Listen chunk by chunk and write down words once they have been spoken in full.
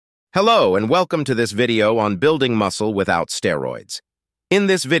Hello and welcome to this video on building muscle without steroids. In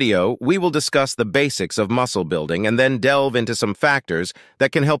this video, we will discuss the basics of muscle building and then delve into some factors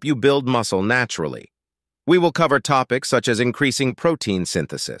that can help you build muscle naturally. We will cover topics such as increasing protein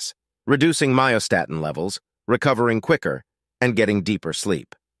synthesis, reducing myostatin levels, recovering quicker, and getting deeper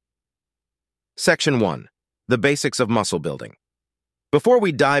sleep. Section 1. The basics of muscle building. Before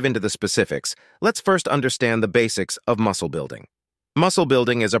we dive into the specifics, let's first understand the basics of muscle building. Muscle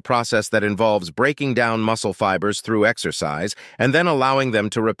building is a process that involves breaking down muscle fibers through exercise and then allowing them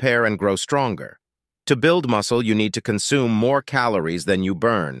to repair and grow stronger. To build muscle, you need to consume more calories than you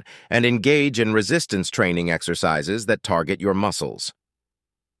burn and engage in resistance training exercises that target your muscles.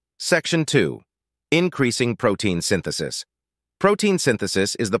 Section 2. Increasing protein synthesis. Protein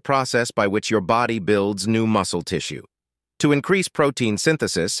synthesis is the process by which your body builds new muscle tissue. To increase protein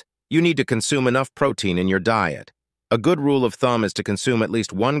synthesis, you need to consume enough protein in your diet. A good rule of thumb is to consume at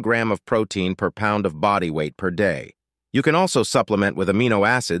least 1 gram of protein per pound of body weight per day. You can also supplement with amino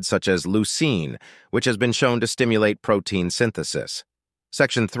acids such as leucine, which has been shown to stimulate protein synthesis.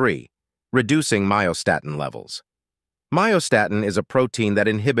 Section 3. Reducing myostatin levels. Myostatin is a protein that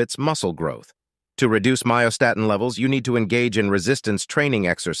inhibits muscle growth. To reduce myostatin levels, you need to engage in resistance training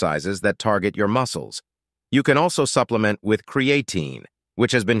exercises that target your muscles. You can also supplement with creatine,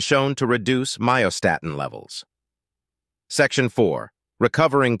 which has been shown to reduce myostatin levels. Section 4.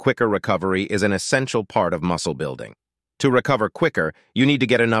 Recovering quicker. Recovery is an essential part of muscle building. To recover quicker, you need to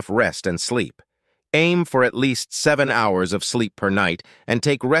get enough rest and sleep. Aim for at least 7 hours of sleep per night and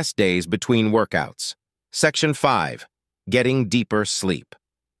take rest days between workouts. Section 5. Getting deeper sleep.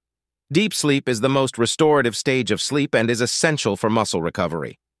 Deep sleep is the most restorative stage of sleep and is essential for muscle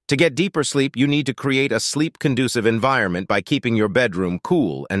recovery. To get deeper sleep, you need to create a sleep-conducive environment by keeping your bedroom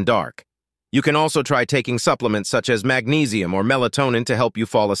cool and dark. You can also try taking supplements such as magnesium or melatonin to help you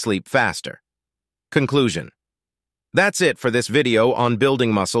fall asleep faster. Conclusion. That's it for this video on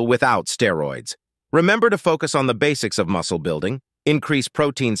building muscle without steroids. Remember to focus on the basics of muscle building, increase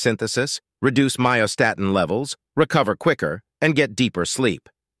protein synthesis, reduce myostatin levels, recover quicker, and get deeper sleep.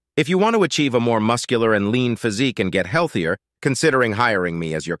 If you want to achieve a more muscular and lean physique and get healthier, considering hiring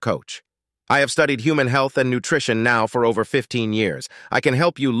me as your coach. I have studied human health and nutrition now for over 15 years. I can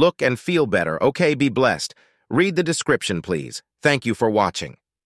help you look and feel better. Okay, be blessed. Read the description, please. Thank you for watching.